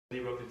He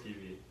broke the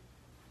TV.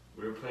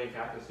 We were playing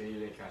catch and Sadie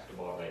didn't catch the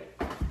ball right.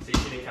 See,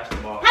 she didn't catch the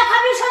ball. How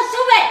come you're so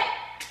stupid?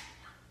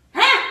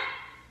 Huh?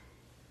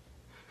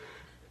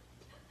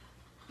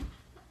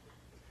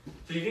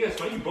 So you think that's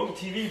funny? You broke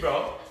the TV,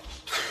 bro.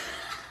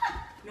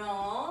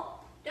 No,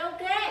 don't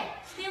get it.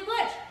 Still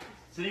good.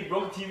 So you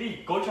broke the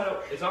TV. Go try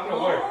to. It's not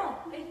gonna work. Oh,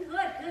 it's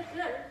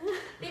good.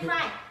 Be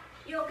fine.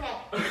 You're okay.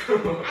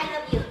 I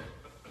love you.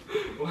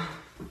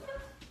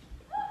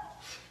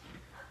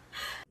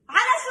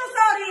 I'm so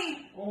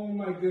sorry. Oh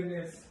my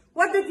goodness.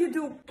 What did you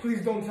do?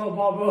 Please don't tell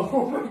Papa.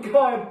 Oh my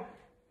god.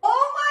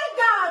 Oh my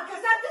God!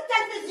 Kasati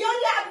televizyon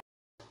yan!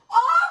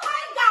 Oh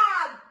my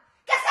God!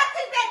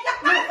 Kasati benta!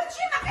 Paano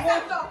siya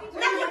makasato? You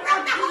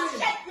broke the whole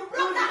shit! You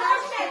broke the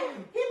whole shit!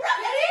 He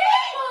broke the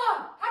shit!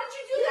 How did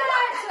you do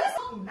that?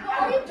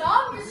 Are you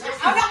dumb? It's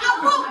just How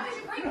did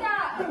you break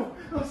that?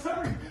 I'm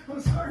sorry. I'm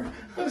sorry.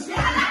 I'm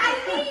sorry. I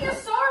think you're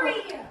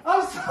sorry.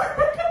 I'm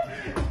sorry.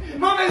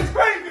 Mom, it's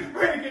great. It's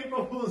great.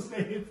 But we'll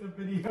say it's a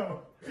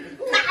video.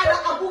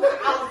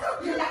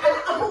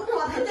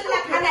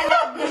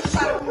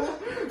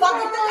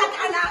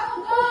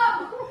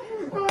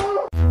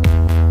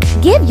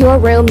 Give your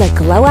room the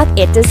glow up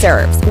it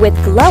deserves with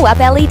Glow Up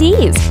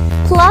LEDs.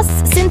 Plus,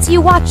 since you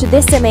watch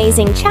this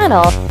amazing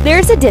channel,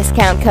 there's a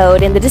discount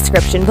code in the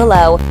description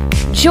below.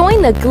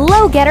 Join the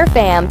Glow Getter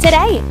fam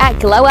today at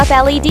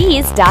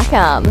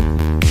glowupleds.com.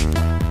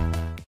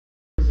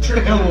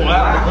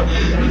 Wow.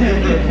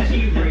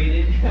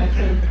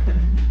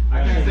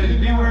 I can't say the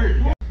B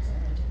word.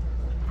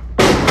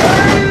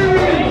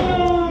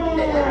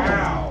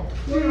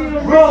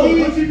 Bro,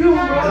 what you doing,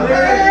 bro?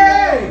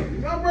 Hey!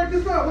 Y'all break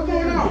this up. What's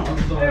going on?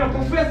 Damn,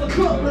 Professor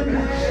Cook.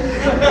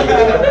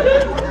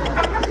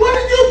 What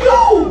did you do?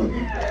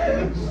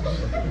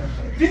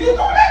 Did you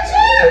throw that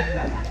chair?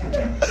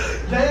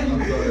 I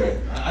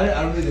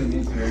don't really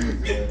mean to.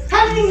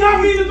 How do you not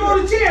mean to throw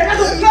the chair?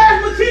 That's a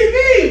plasma TV!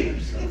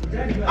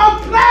 A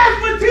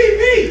plasma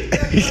TV!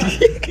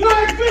 You know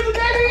how expensive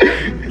that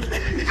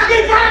is? I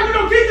can't buy it with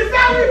no teacher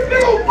salary. They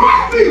gon'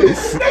 fire me!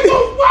 They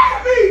gon' fire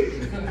me!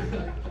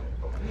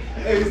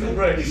 Hey, it's a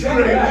break. It's a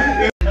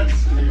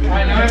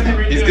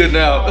break. He's good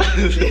now.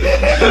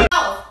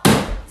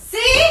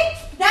 See?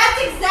 That's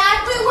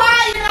exactly why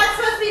you're not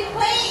supposed to be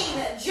playing.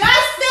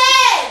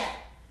 Justin!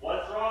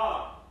 What's wrong?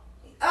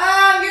 You're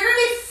gonna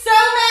be so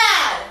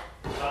mad.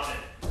 Stop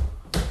it.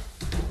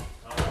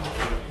 I don't want to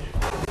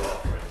do it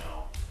right now.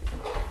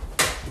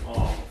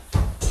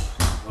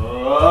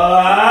 Oh.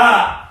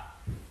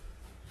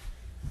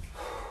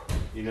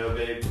 You know,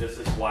 babe, this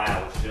is why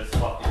I was just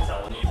fucking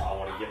telling you I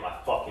want to get my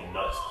fucking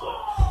nuts clipped.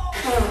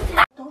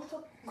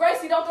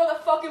 Gracie, don't throw the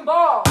fucking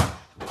ball.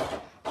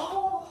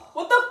 Oh,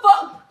 what the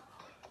fuck?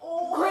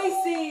 Oh.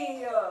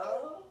 Gracie.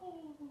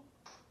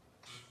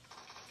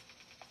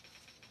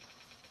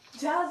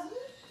 Jasmine.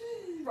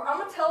 I'm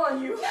gonna tell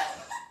on you.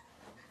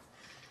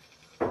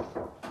 I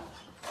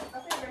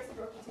think Gracie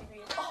broke the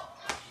TV. Oh.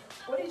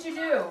 What did you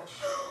do?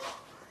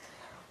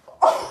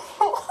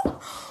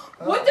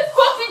 What the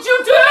fuck did you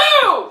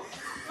do?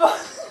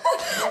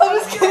 I'm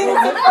just kidding.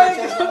 What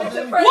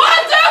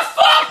the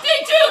fuck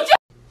did you do?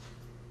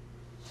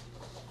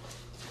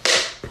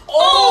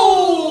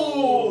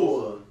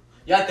 ¡Oh!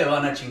 Ya te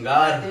van a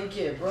chingar. Thank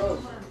you, bro.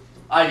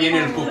 Ahí viene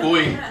el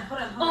cucuy.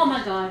 Oh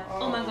my god.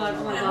 Oh my god.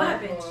 Oh my god. What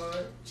happened?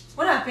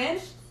 What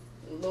happened?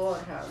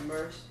 Lord have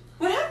mercy.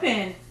 What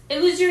happened?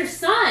 It was your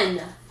son.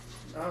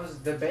 That was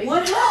the baby.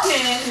 What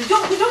happened?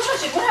 Don't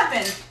touch it. What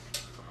happened?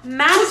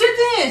 Matt. Who did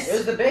this? It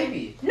was the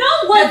baby. No,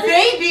 it wasn't. The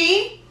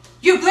baby?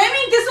 You're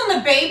blaming this on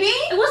the baby?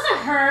 It wasn't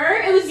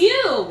her. It was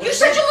you. You're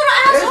such a little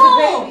It was the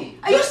asshole. baby.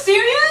 Are you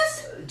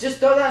serious? Just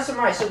throw that some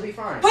rice, it'll be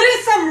fine. Put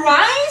in some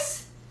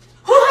rice?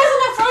 Who has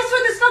enough rice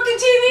for this fucking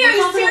TV? Are you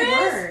It's not gonna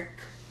serious? work.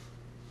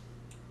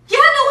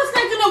 Yeah, no, it's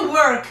not gonna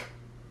work.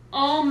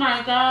 Oh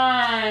my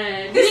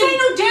god. This ain't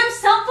no damn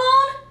cell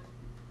phone.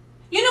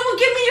 You know what?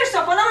 Give me your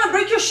cell phone. I'm gonna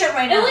break your shit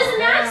right It now. was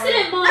an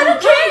accident, Mom. I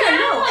don't Calm care.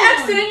 No down.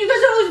 accident. You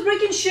guys are always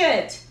breaking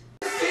shit.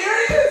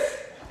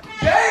 Serious?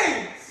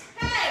 James!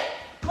 Hey.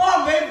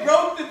 Mom, they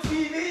broke the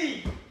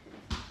TV!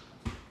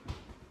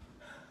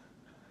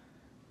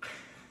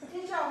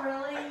 Did y'all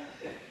really?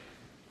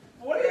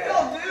 What did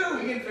y'all do?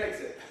 We can fix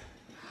it.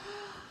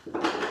 Oh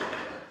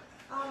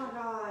my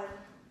god.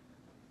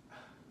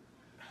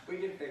 We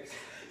can fix it.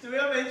 Do we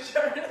have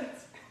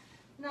insurance?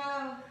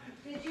 No.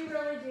 Did you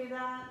really do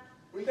that?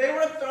 They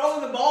were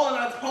throwing the ball and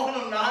I told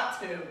them not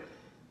to.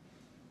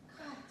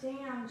 God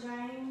damn,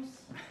 James.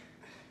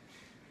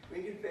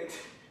 We can fix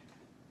it.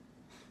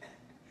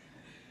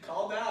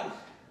 Calm down.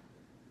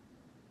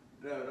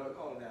 No, don't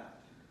calm down.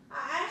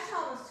 I asked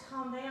y'all to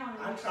calm down.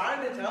 I'm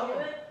trying to tell do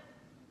them. it.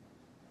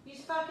 You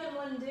just fucking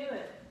wouldn't do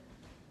it.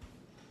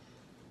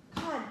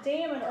 God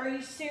damn it, are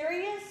you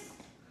serious?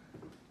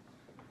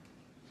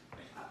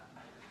 I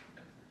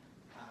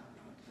don't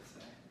know what to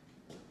say.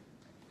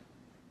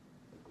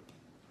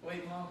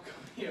 Wait, Mom,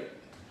 come here.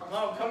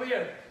 Mom, come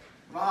here.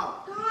 Mom.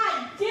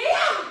 God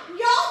damn!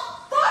 Y'all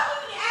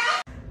fucking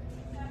ass!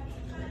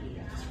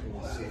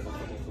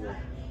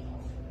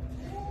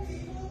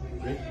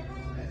 Ready?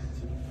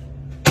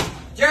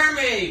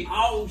 Jeremy!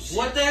 Oh, shit.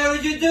 What the hell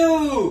did you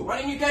do? Why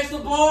didn't you catch the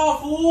ball,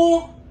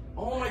 fool?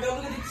 Oh my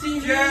god, look at the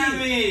TV.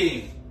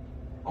 Jeremy!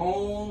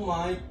 Oh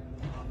my.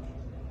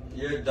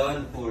 You're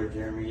done for,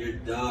 Jeremy. You're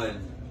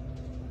done.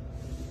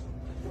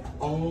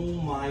 Oh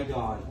my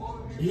god.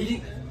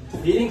 He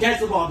didn't catch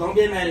the ball. Don't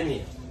get mad at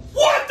me.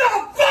 What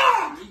the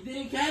fuck? He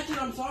didn't catch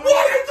it. I'm sorry. Why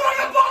are you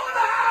throwing the ball in the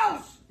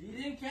house? He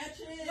didn't catch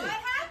it. What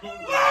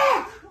happened?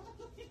 Fuck!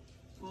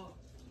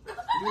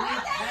 You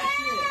didn't